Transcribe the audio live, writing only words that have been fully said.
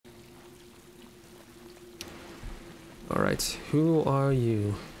Alright, who are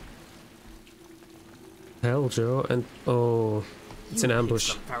you? Hell, Joe, and oh, it's an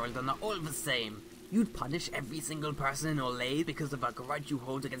ambush. Ferelden are all the same. You'd punish every single person in Orlais because of a grudge you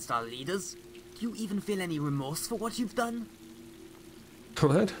hold against our leaders? Do you even feel any remorse for what you've done?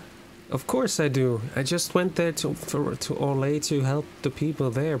 What? Of course I do. I just went there to Orlais to help the people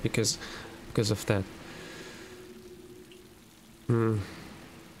there because of that.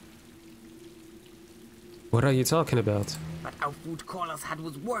 What are you talking about? That outfood Corlys had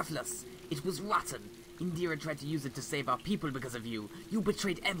was worthless. It was rotten. Indira tried to use it to save our people because of you. You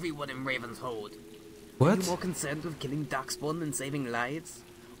betrayed everyone in Ravenshold. What? Are you more concerned with killing Darkspawn than saving lives?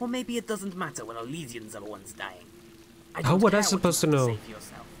 Or maybe it doesn't matter when Elysians are the ones dying. How was I supposed to know? Save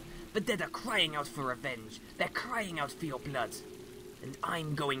yourself. The dead are crying out for revenge. They're crying out for your blood. And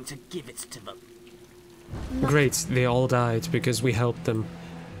I'm going to give it to them. Great, they all died because we helped them.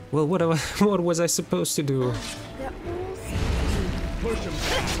 Well, what was I supposed to do? They're all Push him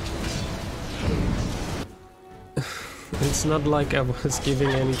back. It's not like I was giving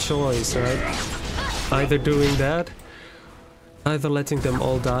any choice, right? Either doing that, either letting them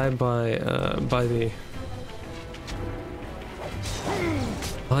all die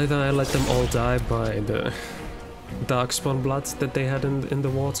either I let them all die by the darkspawn blood that they had in the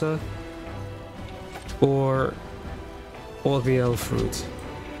water, or the elf fruit.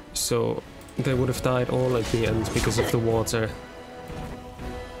 So they would have died all at the end because of the water.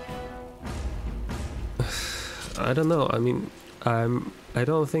 I don't know. I mean, I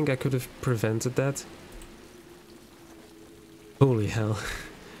don't think I could have prevented that. Holy hell.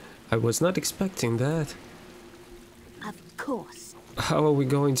 I was not expecting that. Of course. How are we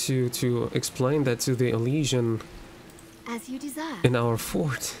going to explain that to the Elysian As you desire. in our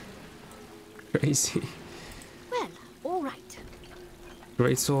fort? Crazy. Well, all right.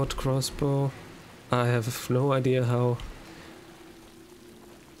 Great sword, crossbow. I have no idea how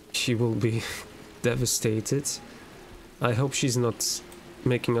she will be devastated. I hope she's not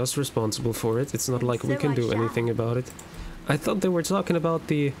making us responsible for it. It's not like we can do anything about it. I thought they were talking about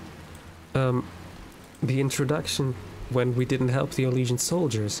the introduction when we didn't help the Elysian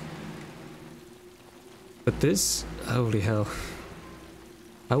soldiers. But this, holy hell.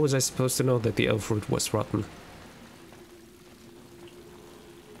 How was I supposed to know that the elf fruit was rotten?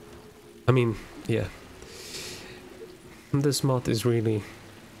 I mean, yeah. This mod is really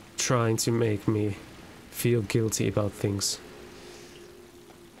trying to make me feel guilty about things.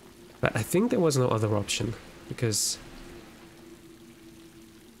 But I think there was no other option, because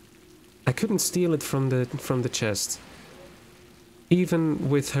I couldn't steal it from the chest. Even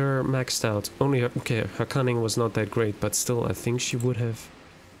with her maxed out. Only her, okay, her cunning was not that great, but still I think she would have...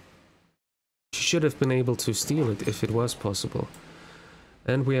 She should have been able to steal it if it was possible.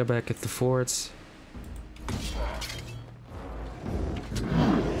 And we are back at the fort.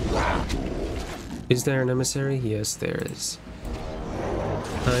 Is there an emissary? Yes, there is.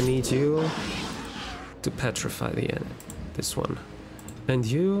 I need you to petrify this one. And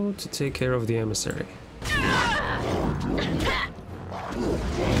you to take care of the emissary.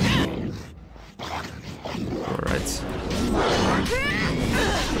 Alright.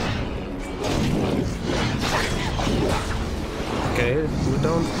 Okay, we're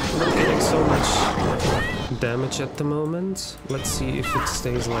not getting so much damage at the moment. Let's see if it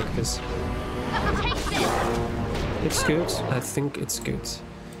stays like this. It's good. I think it's good.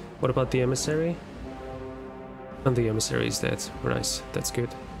 What about the emissary? And the emissary is dead. Nice. That's good.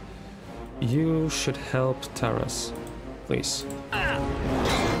 You should help Taras, please.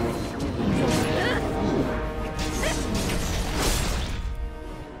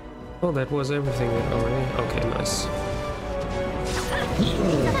 Oh, that was everything already. Okay, nice.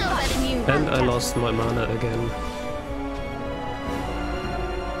 And I lost my mana again.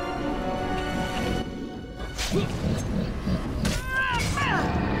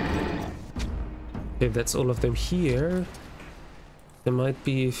 Okay, that's all of them here. There might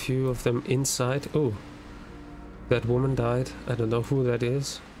be a few of them inside. Oh, that woman died. I don't know who that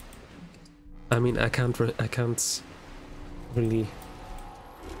is. I mean, I can't really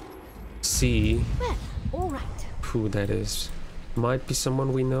see Well, all right. who that is. Might be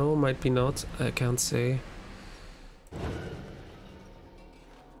someone we know, might be not. I can't say.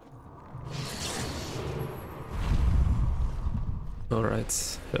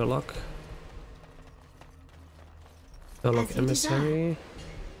 Alright, Herlock. Herlock emissary.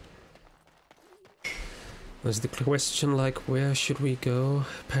 There's the question, like, where should we go?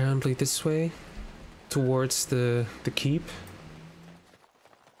 Apparently this way. Towards the keep.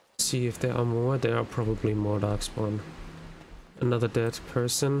 See if there are more. There are probably more darkspawn. Another dead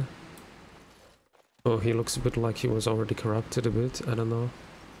person. Oh, he looks a bit like he was already corrupted a bit. I don't know.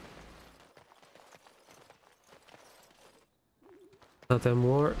 Are there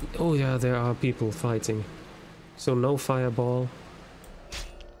more? Oh yeah, there are people fighting. So no fireball.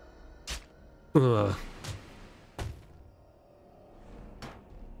 Ugh.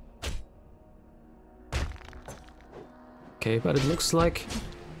 Okay, but it looks like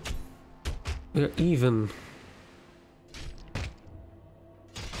we're even.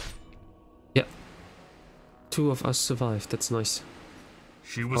 Yeah. 2 of us survived, that's nice.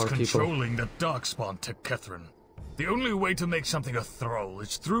 She was Our people. controlling the Darkspawn to Catherine. The only way to make something a thrall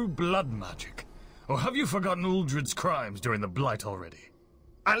is through blood magic. Or have you forgotten Uldred's crimes during the Blight already?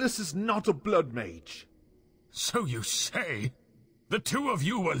 Alice is not a blood mage. So you say? The 2 of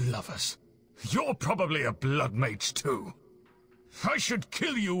you were lovers. You're probably a blood mage too. I should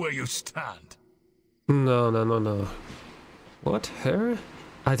kill you where you stand. No. What? Her?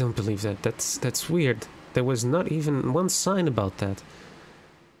 I don't believe that. That's weird. There was not even one sign about that.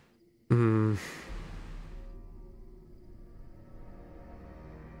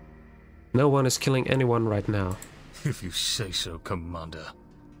 No one is killing anyone right now. If you say so, Commander.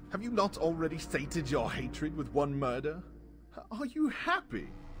 Have you not already sated your hatred with one murder? Are you happy?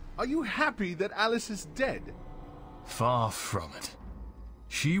 Are you happy that Alice is dead? Far from it.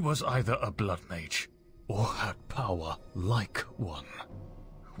 She was either a blood mage, or had power like one.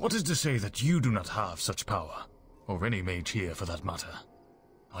 What is to say that you do not have such power? Or any mage here, for that matter.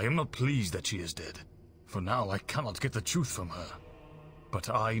 I am not pleased that she is dead, for now I cannot get the truth from her. But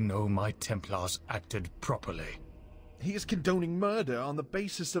I know my Templars acted properly. He is condoning murder on the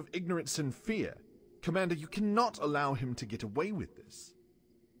basis of ignorance and fear. Commander, you cannot allow him to get away with this.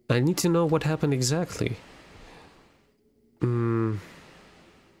 I need to know what happened exactly.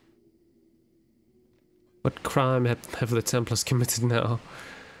 What crime have the Templars committed now?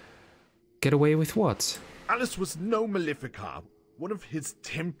 Get away with what? Alice was no Malefica. One of his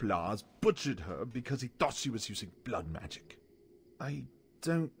Templars butchered her because he thought she was using blood magic. I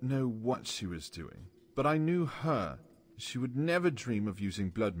don't know what she was doing, but I knew her. She would never dream of using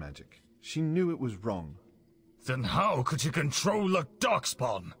blood magic. She knew it was wrong. Then how could she control the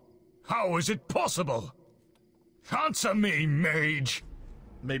Darkspawn? How is it possible? Answer me, mage!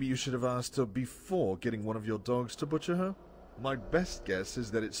 Maybe you should have asked her before getting one of your dogs to butcher her? My best guess is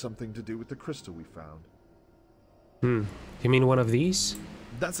that it's something to do with the crystal we found. You mean one of these?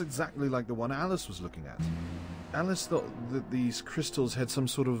 That's exactly like the one Alice was looking at. Alice thought that these crystals had some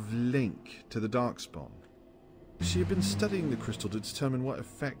sort of link to the Darkspawn. She had been studying the crystal to determine what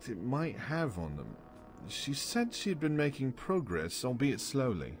effect it might have on them. She said she had been making progress, albeit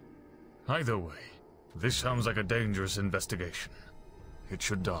slowly. Either way, this sounds like a dangerous investigation. It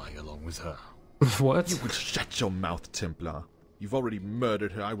should die along with her. What? You would shut your mouth, Templar. You've already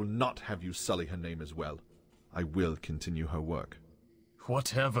murdered her. I will not have you sully her name as well. I will continue her work.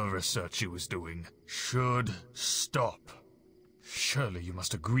 Whatever research she was doing should stop. Surely you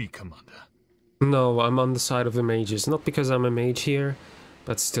must agree, Commander. No, I'm on the side of the mages. Not because I'm a mage here,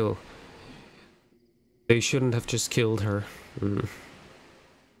 but still. They shouldn't have just killed her.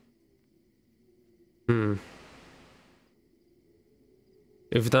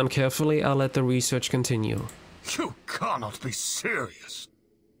 If done carefully, I'll let the research continue. You cannot be serious.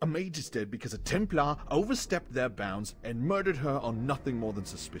 A mage is dead because a Templar overstepped their bounds and murdered her on nothing more than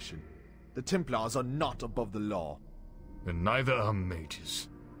suspicion. The Templars are not above the law. And neither are mages.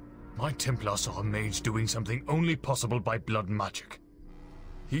 My Templar saw a mage doing something only possible by blood magic.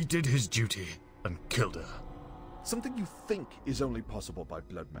 He did his duty and killed her. Something you think is only possible by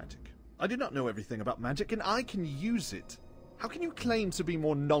blood magic. I do not know everything about magic, and I can use it. How can you claim to be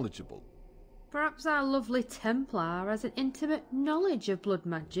more knowledgeable? Perhaps our lovely Templar has an intimate knowledge of blood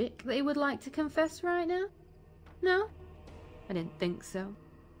magic that he would like to confess right now? No? I didn't think so.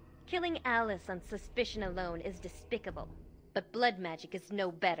 Killing Alice on suspicion alone is despicable, but blood magic is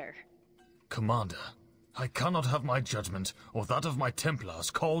no better. Commander, I cannot have my judgment or that of my Templars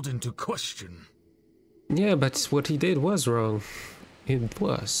called into question. Yeah, but what he did was wrong. It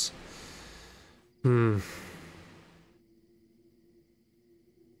was.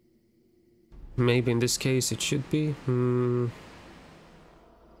 Maybe in this case it should be.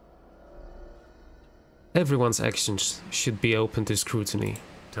 Everyone's actions should be open to scrutiny.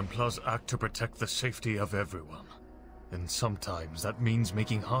 Templars act to protect the safety of everyone. And sometimes that means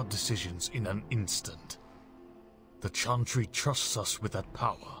making hard decisions in an instant. The Chantry trusts us with that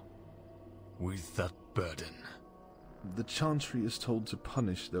power. With that burden. The Chantry is told to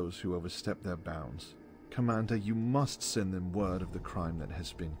punish those who overstep their bounds. Commander, you must send them word of the crime that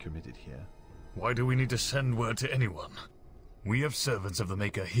has been committed here. Why do we need to send word to anyone? We have servants of the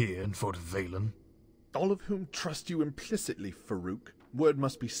Maker here in Fort Velen. All of whom trust you implicitly, Farouk. Word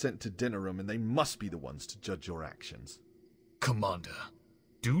must be sent to dinner room, and they must be the ones to judge your actions. Commander,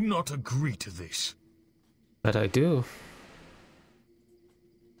 do not agree to this. But I do.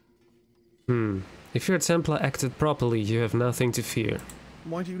 If your Templar acted properly, you have nothing to fear.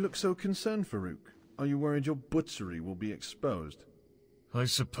 Why do you look so concerned, Farouk? Are you worried your butchery will be exposed? I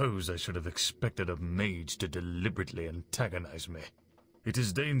suppose I should have expected a mage to deliberately antagonize me. It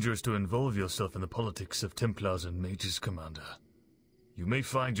is dangerous to involve yourself in the politics of Templars and mages, Commander. You may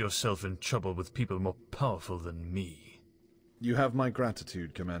find yourself in trouble with people more powerful than me. You have my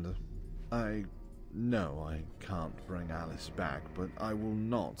gratitude, Commander. I know I can't bring Alice back, but I will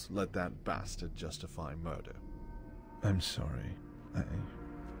not let that bastard justify murder. I'm sorry.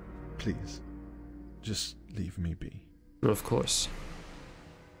 Please, just leave me be. Of course.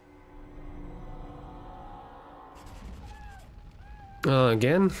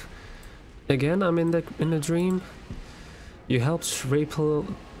 Again? Again, I'm in a dream? You helped repel?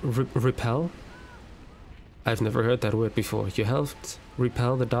 I've never heard that word before. You helped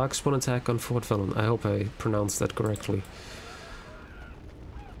repel the Darkspawn attack on Fort Velen. I hope I pronounced that correctly.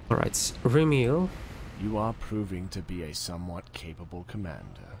 Alright, Remiel. You are proving to be a somewhat capable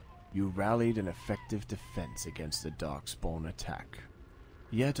commander. You rallied an effective defense against the Darkspawn attack.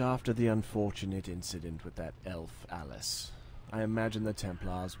 Yet after the unfortunate incident with that elf Alice, I imagine the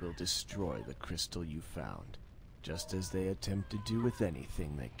Templars will destroy the crystal you found, just as they attempt to do with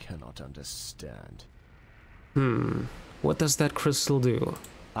anything they cannot understand. What does that crystal do?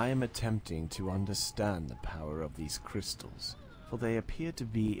 I am attempting to understand the power of these crystals, for they appear to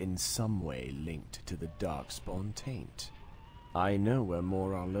be in some way linked to the Darkspawn taint. I know where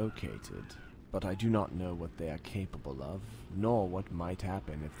more are located, but I do not know what they are capable of, nor what might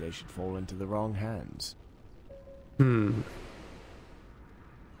happen if they should fall into the wrong hands.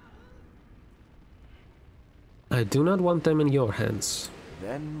 I do not want them in your hands.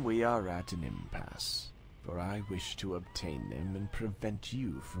 Then we are at an impasse, for I wish to obtain them and prevent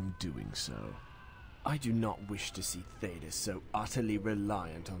you from doing so. I do not wish to see Thedas so utterly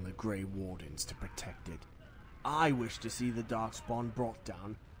reliant on the Grey Wardens to protect it. I wish to see the Darkspawn brought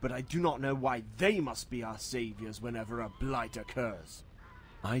down, but I do not know why they must be our saviors whenever a blight occurs.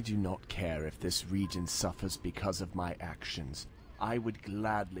 I do not care if this region suffers because of my actions. I would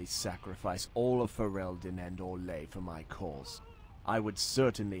gladly sacrifice all of Ferelden and Orlais for my cause. I would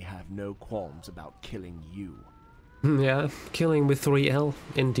certainly have no qualms about killing you. Yeah, killing with 3L,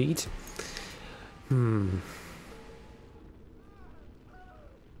 indeed. Then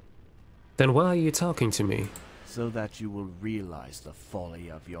why are you talking to me? So that you will realize the folly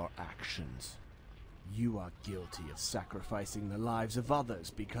of your actions. You are guilty of sacrificing the lives of others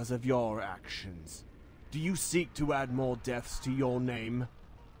because of your actions. Do you seek to add more deaths to your name?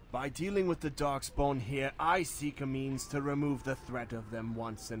 By dealing with the Darkspawn here, I seek a means to remove the threat of them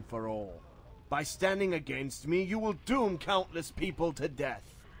once and for all. By standing against me, you will doom countless people to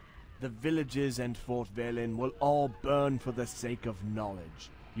death. The villages and Fort Velen will all burn for the sake of knowledge.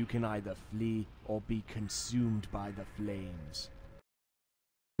 You can either flee or be consumed by the flames.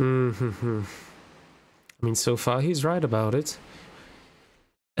 I mean, so far he's right about it.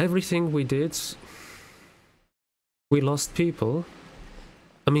 Everything we did, we lost people.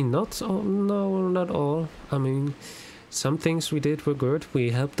 I mean, not all, no, not all. I mean, some things we did were good.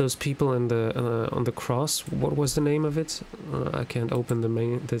 We helped those people in the on the cross. What was the name of it? I can't open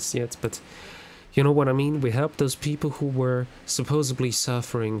this yet, but you know what I mean. We helped those people who were supposedly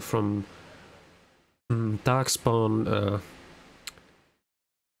suffering from Darkspawn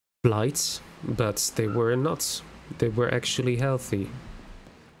blights, but they were not. They were actually healthy.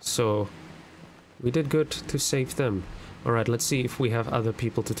 So we did good to save them. Alright, let's see if we have other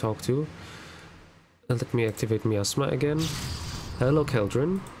people to talk to. Let me activate Miasma again. Hello,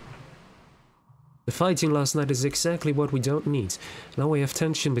 Keldrin. The fighting last night is exactly what we don't need. Now we have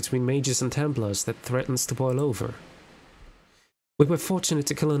tension between mages and Templars that threatens to boil over. We were fortunate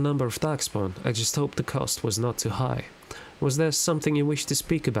to kill a number of Darkspawn. I just hope the cost was not too high. Was there something you wish to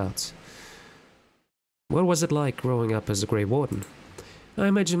speak about? What was it like growing up as a Grey Warden? I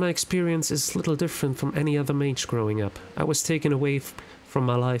imagine my experience is little different from any other mage growing up. I was taken away from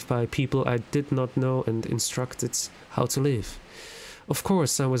my life by people I did not know and instructed how to live. Of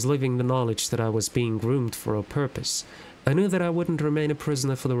course, I was living the knowledge that I was being groomed for a purpose. I knew that I wouldn't remain a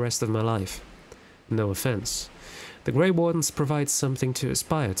prisoner for the rest of my life. No offense. The Grey Wardens provide something to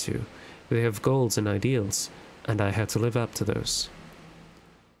aspire to. They have goals and ideals, and I had to live up to those.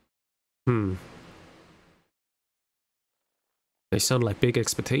 They sound like big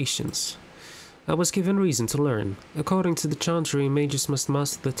expectations. I was given reason to learn. According to the Chantry, mages must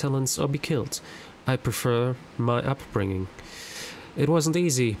master the talents or be killed. I prefer my upbringing. It wasn't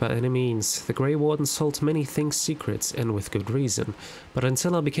easy by any means. The Grey Wardens hold many things secret, and with good reason. But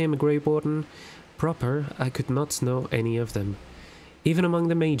until I became a Grey Warden proper, I could not know any of them. Even among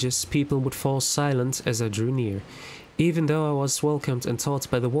the mages, people would fall silent as I drew near. Even though I was welcomed and taught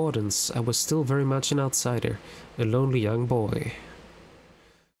by the Wardens, I was still very much an outsider, a lonely young boy.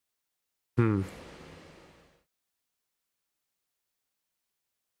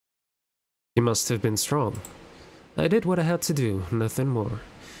 He must have been strong. I did what I had to do, nothing more.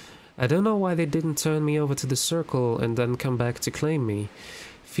 I don't know why they didn't turn me over to the Circle and then come back to claim me.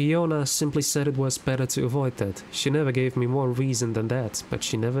 Fiona simply said it was better to avoid that. She never gave me more reason than that, but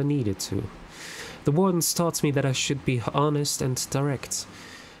she never needed to. The Wardens taught me that I should be honest and direct.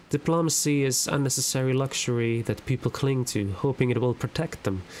 Diplomacy is unnecessary luxury that people cling to, hoping it will protect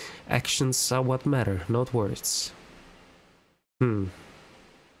them. Actions are what matter, not words.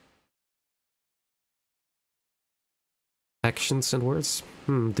 Actions and words?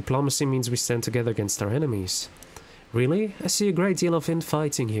 Diplomacy means we stand together against our enemies. Really? I see a great deal of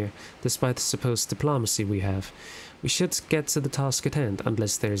infighting here, despite the supposed diplomacy we have. We should get to the task at hand,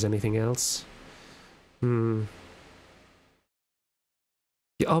 unless there's anything else. You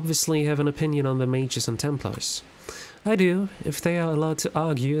obviously have an opinion on the Mages and Templars. I do. If they are allowed to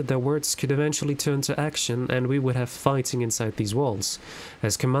argue, their words could eventually turn to action, and we would have fighting inside these walls.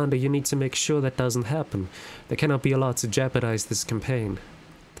 As commander, you need to make sure that doesn't happen. They cannot be allowed to jeopardize this campaign.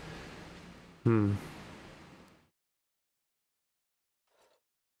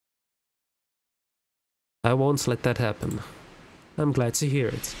 I won't let that happen. I'm glad to hear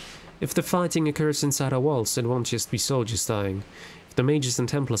it. If the fighting occurs inside our walls, it won't just be soldiers dying. If the Mages and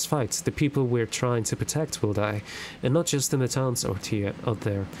Templars fight, the people we're trying to protect will die, and not just in the towns out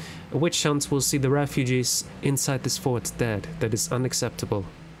there. A witch hunt will see the refugees inside this fort dead. That is unacceptable.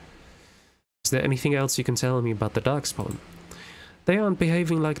 Is there anything else you can tell me about the Darkspawn? They aren't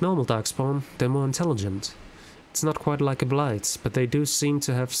behaving like normal Darkspawn, they're more intelligent. It's not quite like a blight, but they do seem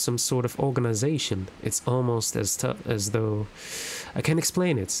to have some sort of organization. It's almost as though... I can't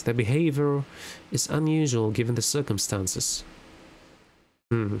explain it. Their behavior is unusual given the circumstances.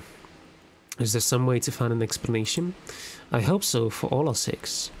 Is there some way to find an explanation? I hope so, for all our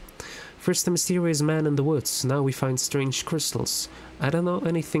sakes. First the mysterious man in the woods, now we find strange crystals. I don't know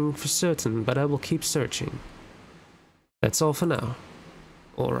anything for certain, but I will keep searching. That's all for now.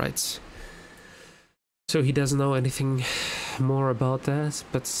 Alright. So he doesn't know anything more about that,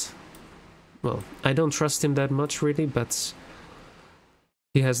 but... Well, I don't trust him that much really, but...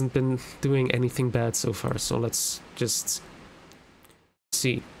 He hasn't been doing anything bad so far, so let's just...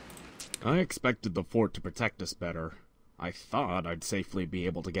 see. I expected the fort to protect us better. I thought I'd safely be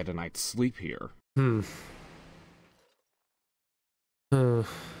able to get a night's sleep here. I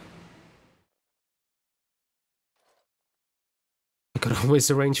could always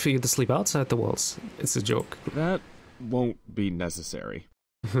arrange for you to sleep outside the walls. It's a joke. That won't be necessary.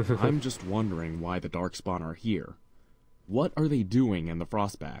 I'm just wondering why the Darkspawn are here. What are they doing in the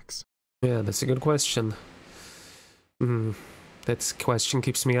Frostbacks? Yeah, that's a good question. That question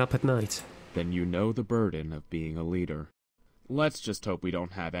keeps me up at night. Then you know the burden of being a leader. Let's just hope we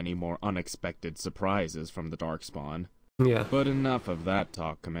don't have any more unexpected surprises from the Darkspawn. Yeah. But enough of that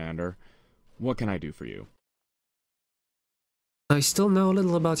talk, Commander. What can I do for you? I still know a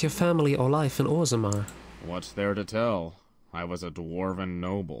little about your family or life in Orzammar. What's there to tell? I was a dwarven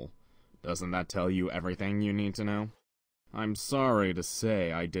noble. Doesn't that tell you everything you need to know? I'm sorry to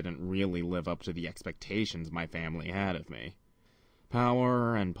say I didn't really live up to the expectations my family had of me.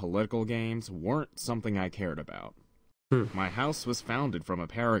 Power and political gains weren't something I cared about. My house was founded from a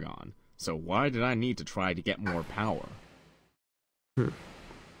paragon, so why did I need to try to get more power?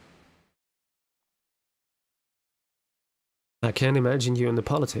 I can't imagine you in the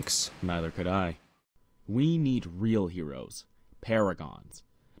politics. Neither could I. We need real heroes, paragons,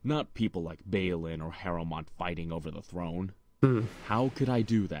 not people like Velen or Harrowmont fighting over the throne. How could I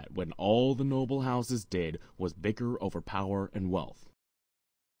do that when all the noble houses did was bicker over power and wealth?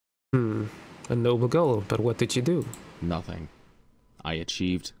 A noble goal, but what did you do? Nothing. I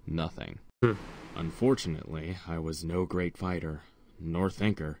achieved nothing. Unfortunately, I was no great fighter, nor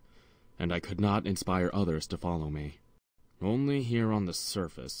thinker, and I could not inspire others to follow me. Only here on the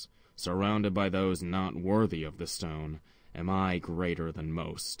surface, surrounded by those not worthy of the stone, am I greater than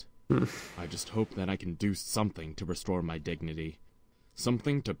most. I just hope that I can do something to restore my dignity.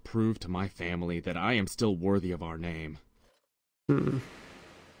 Something to prove to my family that I am still worthy of our name.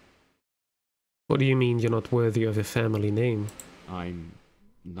 What do you mean you're not worthy of a family name? I'm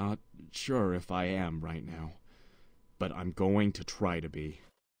not sure if I am right now, but I'm going to try to be.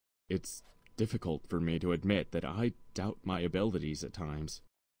 It's difficult for me to admit that I doubt my abilities at times.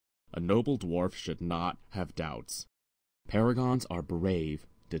 A noble dwarf should not have doubts. Paragons are brave,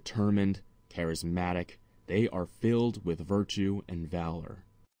 determined, charismatic. They are filled with virtue and valor.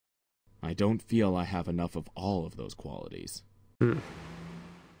 I don't feel I have enough of all of those qualities. I'm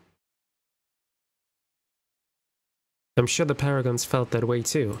sure the Paragons felt that way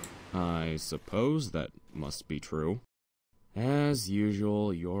too. I suppose that must be true. As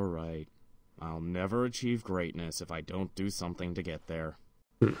usual, you're right. I'll never achieve greatness if I don't do something to get there.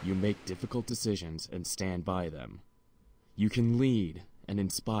 You make difficult decisions and stand by them. You can lead and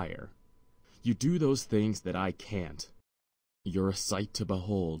inspire. You do those things that I can't. You're a sight to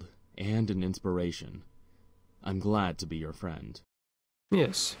behold and an inspiration. I'm glad to be your friend.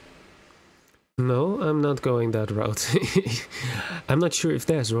 Yes. No, I'm not going that route. I'm not sure if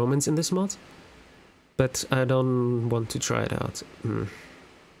there's romance in this mod, but I don't want to try it out.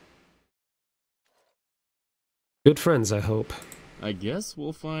 Good friends, I hope. I guess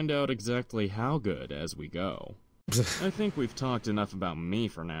we'll find out exactly how good as we go. I think we've talked enough about me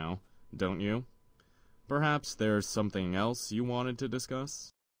for now, don't you? Perhaps there's something else you wanted to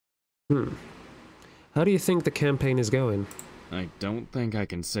discuss? How do you think the campaign is going? I don't think I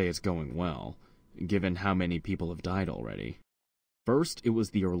can say it's going well, given how many people have died already. First, it was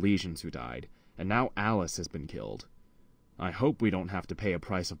the Orlesians who died, and now Alice has been killed. I hope we don't have to pay a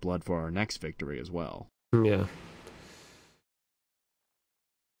price of blood for our next victory as well. Yeah.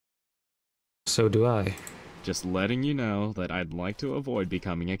 So do I. Just letting you know that I'd like to avoid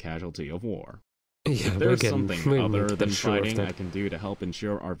becoming a casualty of war. Yeah, If there's something other than fighting I can do to help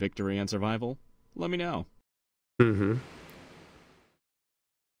ensure our victory and survival, let me know.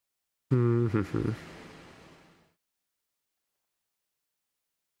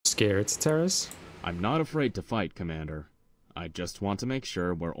 Scared, Terrace? I'm not afraid to fight, Commander. I just want to make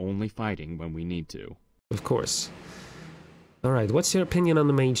sure we're only fighting when we need to. Of course. Alright, what's your opinion on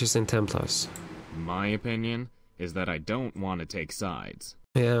the mages and Templars? My opinion is that I don't want to take sides.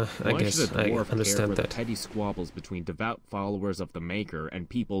 Yeah, I Why guess should a I dwarf understand care for that. the petty squabbles between devout followers of the Maker and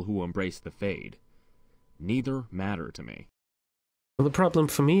people who embrace the Fade? Neither matter to me. Well, the problem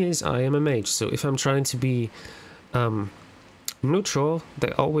for me is I am a mage, so if I'm trying to be neutral,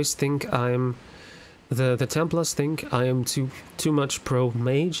 they always think I'm... The Templars think I am too much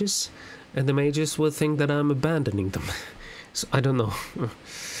pro-mages, and the mages will think that I'm abandoning them. So I don't know.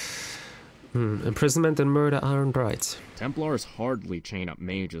 Imprisonment and murder aren't right. Templars hardly chain up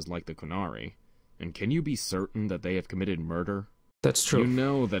mages like the Qunari. And can you be certain that they have committed murder? That's true. You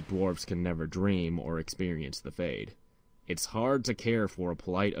know that dwarves can never dream or experience the Fade. It's hard to care for a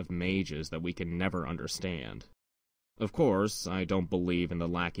plight of mages that we can never understand. Of course, I don't believe in the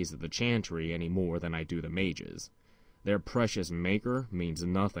lackeys of the Chantry any more than I do the mages. Their precious Maker means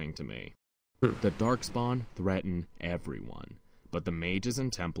nothing to me. The Darkspawn threaten everyone, but the mages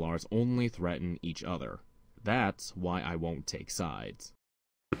and Templars only threaten each other. That's why I won't take sides.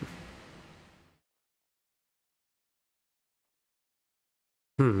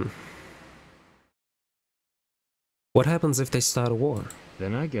 What happens if they start a war?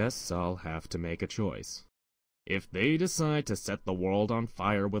 Then I guess I'll have to make a choice. If they decide to set the world on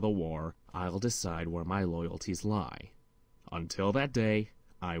fire with a war, I'll decide where my loyalties lie. Until that day,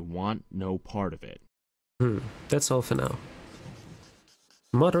 I want no part of it. That's all for now.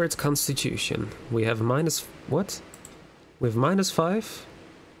 Moderate constitution. We have minus... what? We have -5?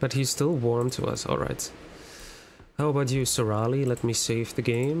 But he's still warm to us, alright. How about you, Sorali? Let me save the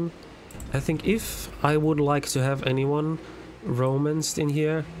game. I think if I would like to have anyone romanced in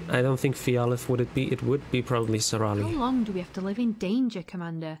here, I don't think Fialith would it be. It would be probably Sorali. How long do we have to live in danger,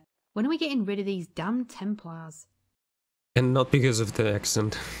 Commander? When are we getting rid of these damn Templars? And not because of the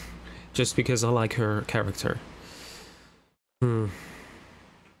accent. Just because I like her character.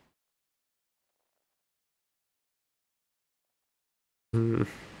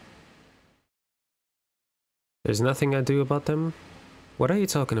 There's nothing I do about them? What are you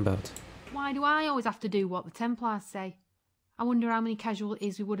talking about? Why do I always have to do what the Templars say? I wonder how many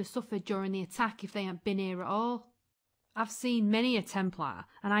casualties we would have suffered during the attack if they hadn't been here at all. I've seen many a Templar,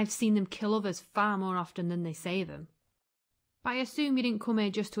 and I've seen them kill others far more often than they say them. But I assume you didn't come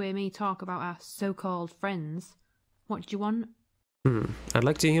here just to hear me talk about our so-called friends. What do you want? I'd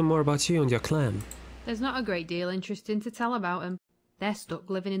like to hear more about you and your clan. There's not a great deal interesting to tell about them. They're stuck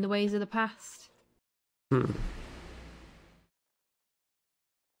living in the ways of the past.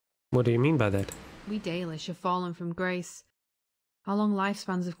 What do you mean by that? We Dalish have fallen from grace. Our long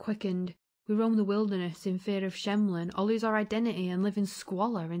lifespans have quickened. We roam the wilderness in fear of Shemlin, or lose our identity and live in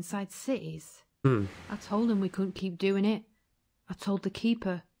squalor inside cities. I told him we couldn't keep doing it. I told the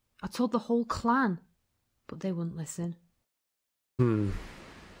Keeper. I told the whole clan, but they wouldn't listen.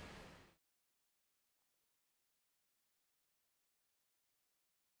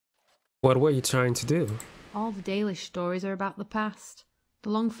 What were you trying to do? All the Dalish stories are about the past, the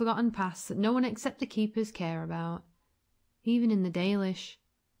long-forgotten past that no one except the Keepers care about. Even in the Dalish,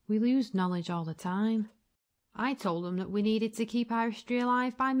 we lose knowledge all the time. I told them that we needed to keep our history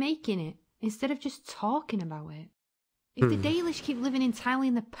alive by making it, instead of just talking about it. If the Dalish keep living entirely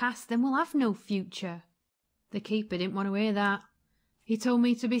in the past, then we'll have no future. The Keeper didn't want to hear that. He told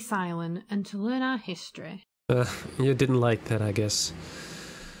me to be silent and to learn our history. You didn't like that, I guess.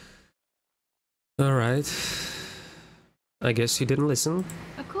 Alright. I guess you didn't listen.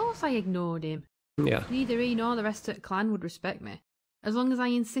 Of course I ignored him. Yeah. Neither he nor the rest of the clan would respect me. As long as I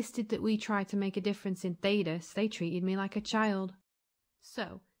insisted that we try to make a difference in Thedas, they treated me like a child.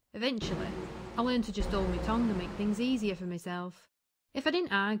 So, eventually, I learned to just hold my tongue and make things easier for myself. If I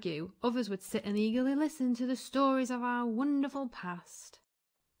didn't argue, others would sit and eagerly listen to the stories of our wonderful past.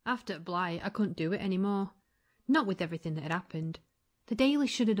 After Blight, I couldn't do it anymore. Not with everything that had happened. The Daily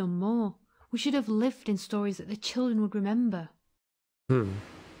should have done more. We should have lived in stories that the children would remember.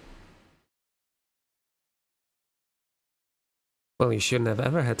 Well, you shouldn't have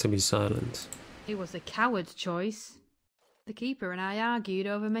ever had to be silent. It was a coward's choice. The Keeper and I argued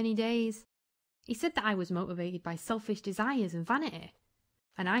over many days. He said that I was motivated by selfish desires and vanity,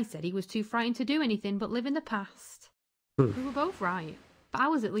 and I said he was too frightened to do anything but live in the past. We were both right, but I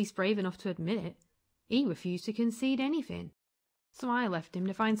was at least brave enough to admit it. He refused to concede anything. So I left him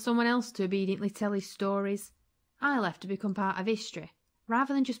to find someone else to obediently tell his stories. I left to become part of history,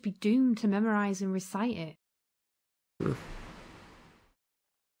 rather than just be doomed to memorise and recite it.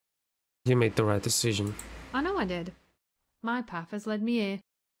 You made the right decision. I know I did. My path has led me here,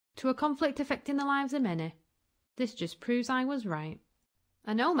 to a conflict affecting the lives of many. This just proves I was right.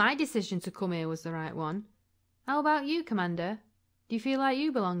 I know my decision to come here was the right one. How about you, Commander? Do you feel like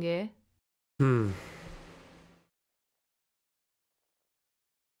you belong here?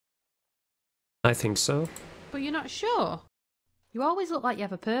 I think so. But you're not sure. You always look like you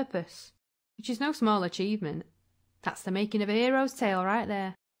have a purpose, which is no small achievement. That's the making of a hero's tale right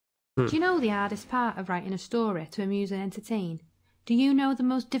there. Do you know the hardest part of writing a story to amuse and entertain? Do you know the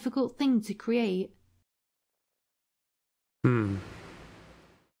most difficult thing to create? The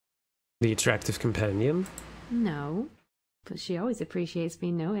attractive companion? No, but she always appreciates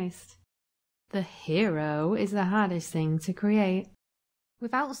being noticed. The hero is the hardest thing to create.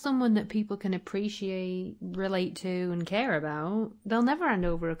 Without someone that people can appreciate, relate to, and care about, they'll never hand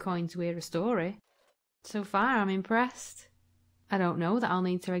over a coin to hear a story. So far, I'm impressed. I don't know that I'll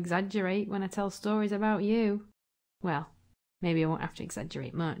need to exaggerate when I tell stories about you. Well, maybe I won't have to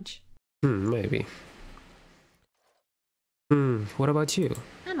exaggerate much. Maybe. What about you?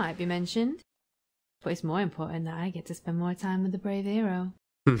 I might be mentioned. But it's more important that I get to spend more time with the brave hero.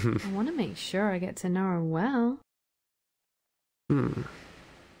 I want to make sure I get to know her well.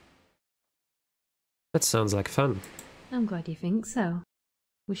 That sounds like fun. I'm glad you think so.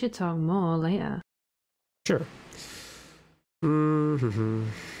 We should talk more later. Sure. Is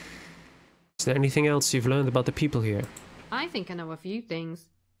there anything else you've learned about the people here? I think I know a few things,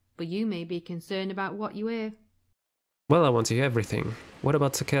 but you may be concerned about what you hear. Well, I want to hear everything. What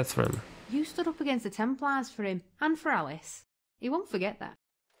about Sir Catherine? You stood up against the Templars for him, and for Alice. He won't forget that.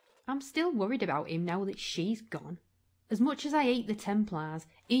 I'm still worried about him now that she's gone. As much as I hate the Templars,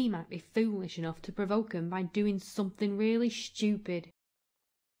 he might be foolish enough to provoke them by doing something really stupid.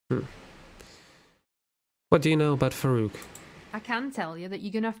 What do you know about Farouk? I can tell you that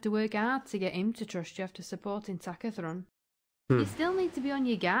you're going to have to work hard to get him to trust you after supporting Takathron. Hmm. You still need to be on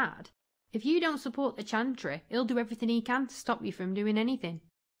your guard. If you don't support the Chantry, he'll do everything he can to stop you from doing anything.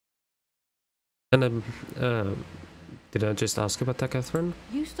 And did I just ask about Takathron?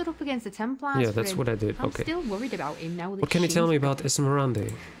 You stood up against the Templars Yeah, for that's him. what I did. I'm Okay. still worried about him now that What can you tell me she's about gone.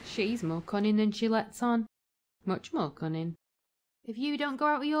 Esmeralda? She's more cunning than she lets on. Much more cunning. If you don't go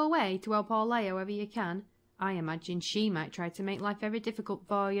out of your way to help Orlais however you can, I imagine she might try to make life very difficult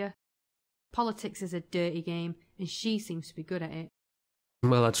for you. Politics is a dirty game, and she seems to be good at it.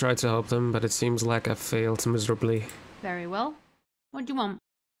 Well, I tried to help them, but it seems like I failed miserably. Very well. What do you want?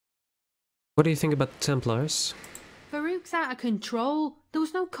 What do you think about the Templars? Farouk's out of control. There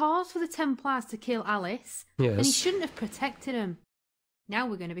was no cause for the Templars to kill Alice, and he Yes. shouldn't have protected him. Now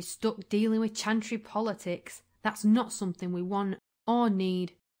we're going to be stuck dealing with Chantry politics. That's not something we want or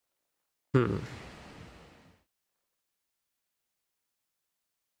need.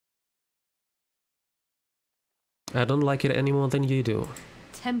 I don't like it any more than you do.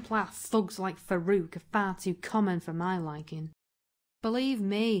 Templar thugs like Farouk are far too common for my liking. Believe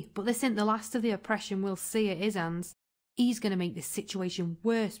me, but this ain't the last of the oppression we'll see at his hands. He's going to make this situation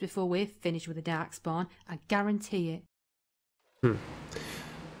worse before we're finished with the Darkspawn, I guarantee it.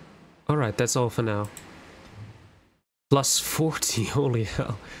 Alright, that's all for now. Plus 40, holy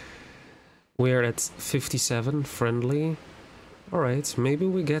hell. We're at 57, friendly. Alright, maybe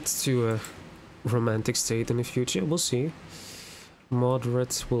we get to a romantic state in the future, we'll see.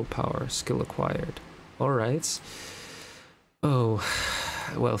 Moderate willpower, skill acquired. Alright. Oh,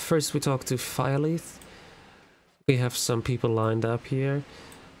 well, first we talk to Fireleaf. We have some people lined up here,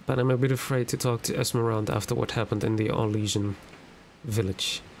 but I'm a bit afraid to talk to Esmeralda after what happened in the Orlesian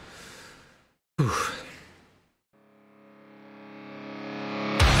village. Whew.